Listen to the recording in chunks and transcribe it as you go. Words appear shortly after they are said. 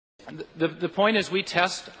The point is we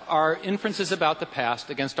test our inferences about the past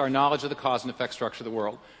against our knowledge of the cause and effect structure of the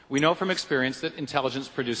world. We know from experience that intelligence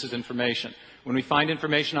produces information. When we find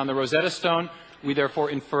information on the Rosetta Stone, we therefore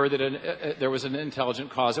infer that there was an intelligent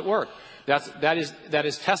cause at work. That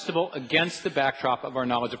is testable against the backdrop of our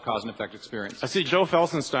knowledge of cause and effect experience. I see Joe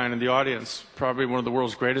Felsenstein in the audience, probably one of the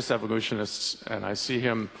world's greatest evolutionists, and I see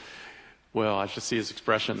him, well, I should see his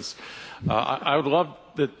expressions. I would love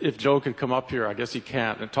that if Joe could come up here, I guess he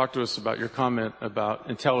can't, and talk to us about your comment about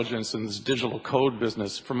intelligence and this digital code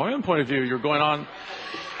business. From my own point of view, you're going on.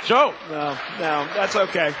 Joe! No, that's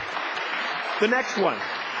okay. The next one.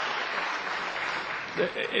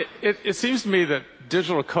 It seems to me that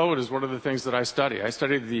digital code is one of the things that I study. I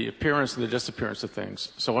study the appearance and the disappearance of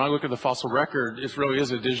things. So when I look at the fossil record, it really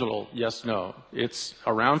is a digital yes, no. It's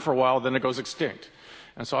around for a while, then it goes extinct.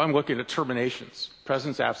 And so I'm looking at terminations,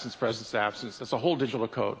 presence, absence, presence, absence. That's a whole digital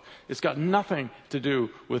code. It's got nothing to do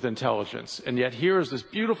with intelligence. And yet here is this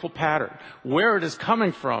beautiful pattern. Where it is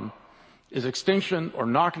coming from is extinction or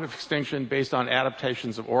knock of extinction based on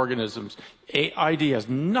adaptations of organisms. ID has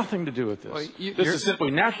nothing to do with this. Well, this is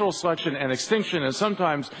simply natural selection and extinction, and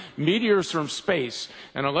sometimes meteors from space.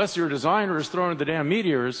 And unless your designer is throwing the damn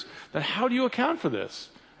meteors, then how do you account for this?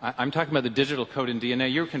 I'm talking about the digital code in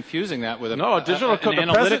DNA. You're confusing that with a digital code. An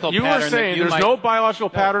analytical you were pattern. saying there's no biological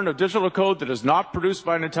pattern of digital code that is not produced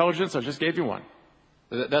by an intelligence. I just gave you one.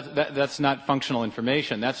 That's not functional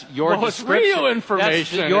information. That's your description. It's real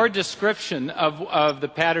information. That's your description of the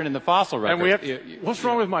pattern in the fossil record. And what's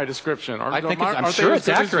wrong with my description? I'm sure it's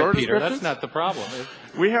accurate, Peter. That's not the problem.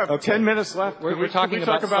 We have 10 minutes left. We're talking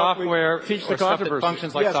about software, teach the stuff that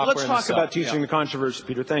functions like software. Let's talk about teaching the controversy,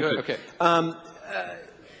 Peter. Thank you. Okay.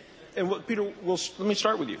 Peter, let me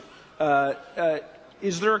start with you.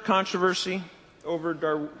 Is there a controversy over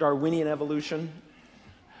Darwinian evolution?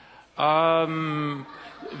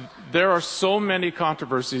 There are so many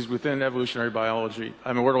controversies within evolutionary biology.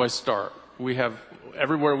 I mean, where do I start? We have,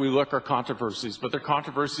 everywhere we look are controversies, but there are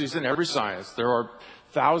controversies in every science. There are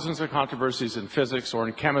thousands of controversies in physics or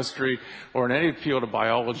in chemistry or in any field of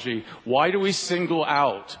biology. Why do we single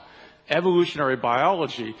out evolutionary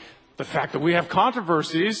biology? The fact that we have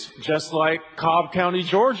controversies, just like Cobb County,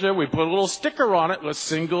 Georgia, we put a little sticker on it, let's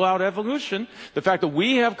single out evolution. The fact that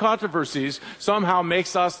we have controversies somehow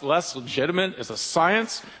makes us less legitimate as a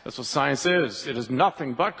science. That's what science is. It is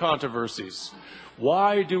nothing but controversies.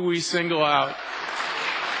 Why do we single out?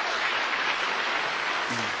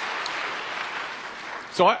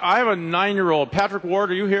 So I have a 9-year-old. Patrick Ward,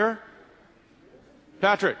 are you here?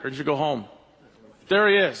 Patrick, or did you go home? There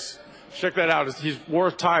he is. Check that out. He's wore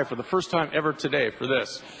a tie for the first time ever today for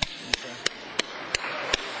this.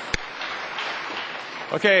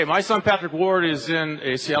 Okay, my son Patrick Ward is in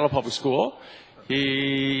a Seattle public school.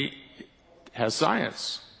 He has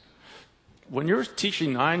science. When you're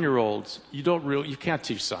teaching 9-year-olds, you can't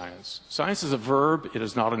teach science. Science is a verb. It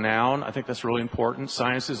is not a noun. I think that's really important.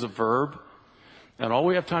 Science is a verb. And all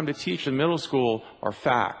we have time to teach in middle school are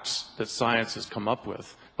facts that science has come up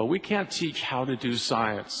with. But we can't teach how to do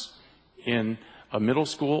science in a middle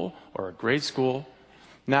school or a grade school.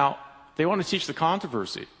 Now, they want to teach the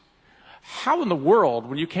controversy. How in the world,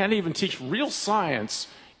 when you can't even teach real science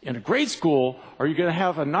in a grade school, are you going to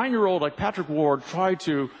have a 9-year-old like Patrick Ward try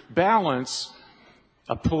to balance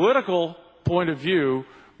a political point of view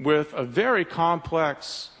with a very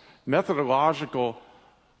complex methodological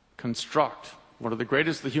construct, one of the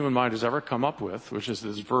greatest the human mind has ever come up with, which is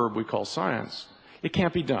this verb we call science? It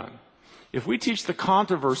can't be done. If we teach the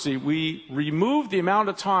controversy, we remove the amount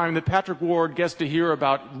of time that Patrick Ward gets to hear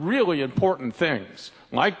about really important things,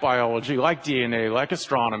 like biology, like DNA, like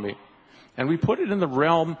astronomy, and we put it in the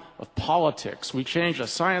realm of politics. We change a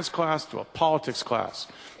science class to a politics class.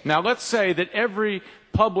 Now, let's say that every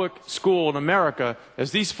public school in America,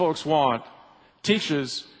 as these folks want,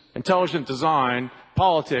 teaches intelligent design,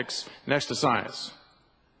 politics, next to science.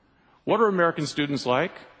 What are American students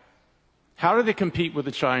like? How do they compete with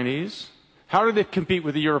the Chinese? How do they compete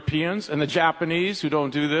with the Europeans and the Japanese who don't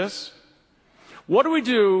do this? What do we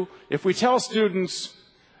do if we tell students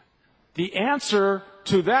the answer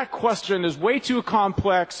to that question is way too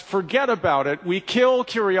complex, forget about it, we kill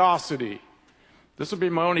curiosity? This will be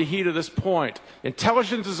my only heat at this point.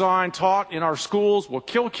 Intelligent design taught in our schools will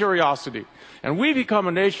kill curiosity. And we become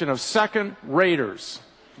a nation of second raters.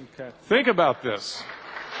 Okay. Think about this.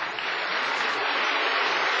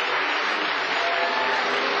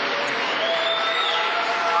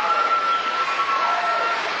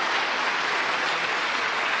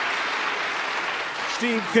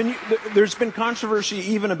 Steve, there's been controversy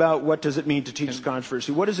even about what does it mean to teach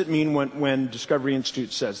controversy. What does it mean when Discovery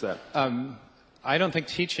Institute says that? I don't think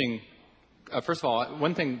teaching. First of all,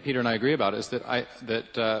 one thing Peter and I agree about is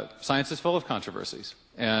that science is full of controversies,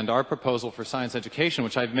 and our proposal for science education,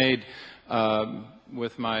 which I've made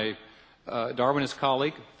with my Darwinist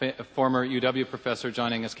colleague, former UW professor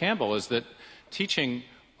John Angus Campbell, is that teaching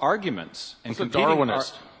arguments and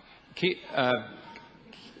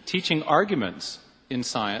teaching arguments in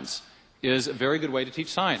science is a very good way to teach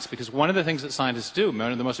science, because one of the things that scientists do,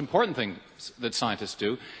 one of the most important things that scientists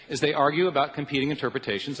do, is they argue about competing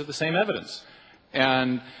interpretations of the same evidence.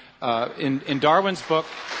 And in Darwin's book,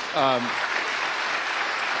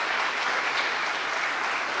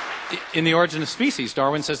 in The Origin of Species,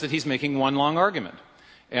 Darwin says that he's making one long argument.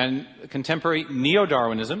 And contemporary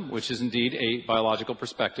neo-Darwinism, which is indeed a biological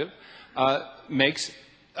perspective, makes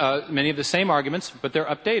many of the same arguments, but they're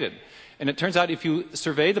updated. And it turns out if you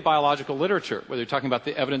survey the biological literature, whether you're talking about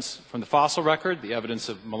the evidence from the fossil record, the evidence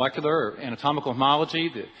of molecular or anatomical homology,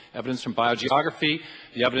 the evidence from biogeography,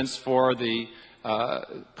 the evidence for the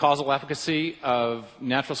causal efficacy of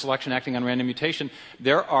natural selection acting on random mutation,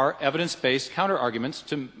 there are evidence-based counter-arguments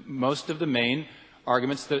to most of the main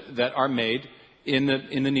arguments that are made in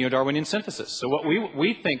the neo-Darwinian synthesis. So what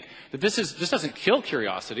we think that this doesn't kill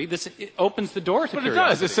curiosity, it opens the door to curiosity. But it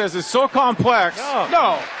does. It says it's so complex.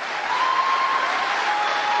 No.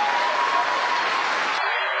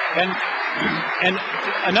 And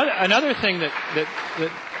another thing that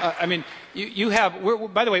I mean,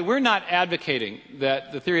 by the way, we're not advocating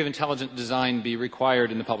that the theory of intelligent design be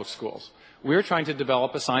required in the public schools. We're trying to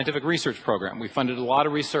develop a scientific research program. We funded a lot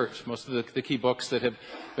of research. Most of the key books that have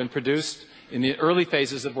been produced in the early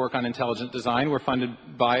phases of work on intelligent design were funded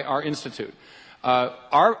by our institute.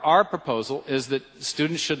 Our proposal is that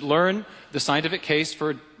students should learn the scientific case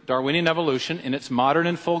for Darwinian evolution in its modern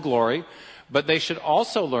and full glory, but they should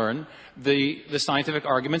also learn the scientific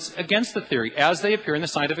arguments against the theory as they appear in the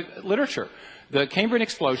scientific literature. The Cambrian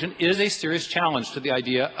explosion is a serious challenge to the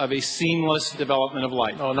idea of a seamless development of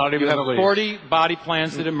life. Oh, not even you have 40 body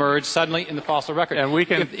plans that emerge suddenly in the fossil record. And we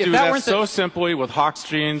can do that so simply with Hox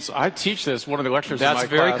genes. I teach this, one of the lectures in my class.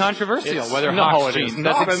 That's very controversial, whether Hox genes.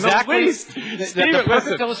 That's exactly the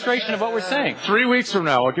perfect illustration of what we're saying. 3 weeks from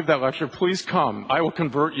now, I'll give that lecture. Please come. I will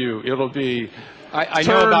convert you. It'll be... I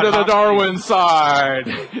turn know about to the Darwin side.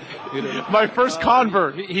 My first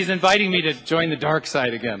convert. He's inviting me to join the dark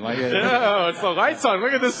side again. No, it's the light side.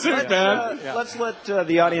 Look at this suit, man. Let's let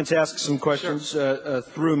the audience ask some questions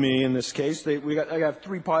through me in this case. I got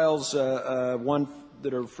 3 piles, one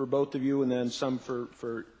that are for both of you and then some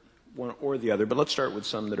for one or the other. But let's start with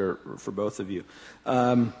some that are for both of you.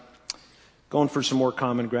 Going for some more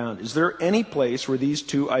common ground. Is there any place where these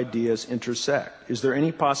two ideas intersect? Is there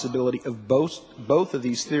any possibility of both of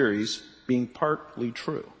these theories being partly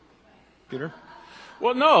true? Peter?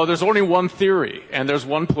 Well, no, there's only one theory, and there's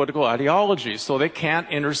one political ideology, so they can't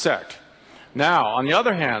intersect. Now, on the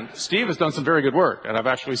other hand, Steve has done some very good work, and I've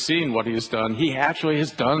actually seen what he has done. He actually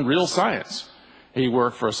has done real science. He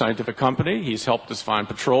worked for a scientific company. He's helped us find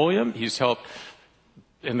petroleum. He's helped...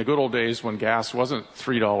 in the good old days when gas wasn't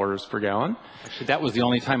 $3 per gallon. Actually, that was the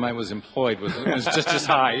only time I was employed. It was just as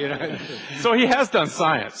high. You know? So he has done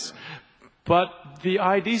science. But the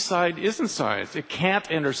ID side isn't science. It can't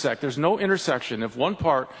intersect. There's no intersection. If one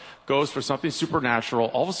part goes for something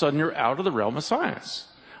supernatural, all of a sudden you're out of the realm of science.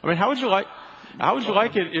 I mean, how would you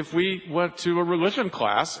like it if we went to a religion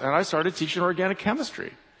class and I started teaching organic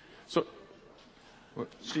chemistry? So...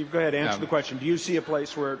 Steve, go ahead. Answer the question. Do you see a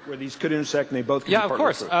place where these could intersect and they both can be of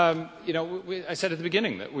course. True? You know, I said at the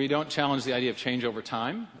beginning that we don't challenge the idea of change over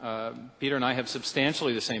time. Peter and I have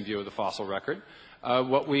substantially the same view of the fossil record.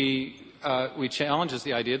 What we challenge is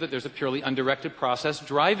the idea that there's a purely undirected process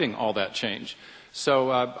driving all that change.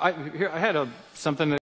 So I had something that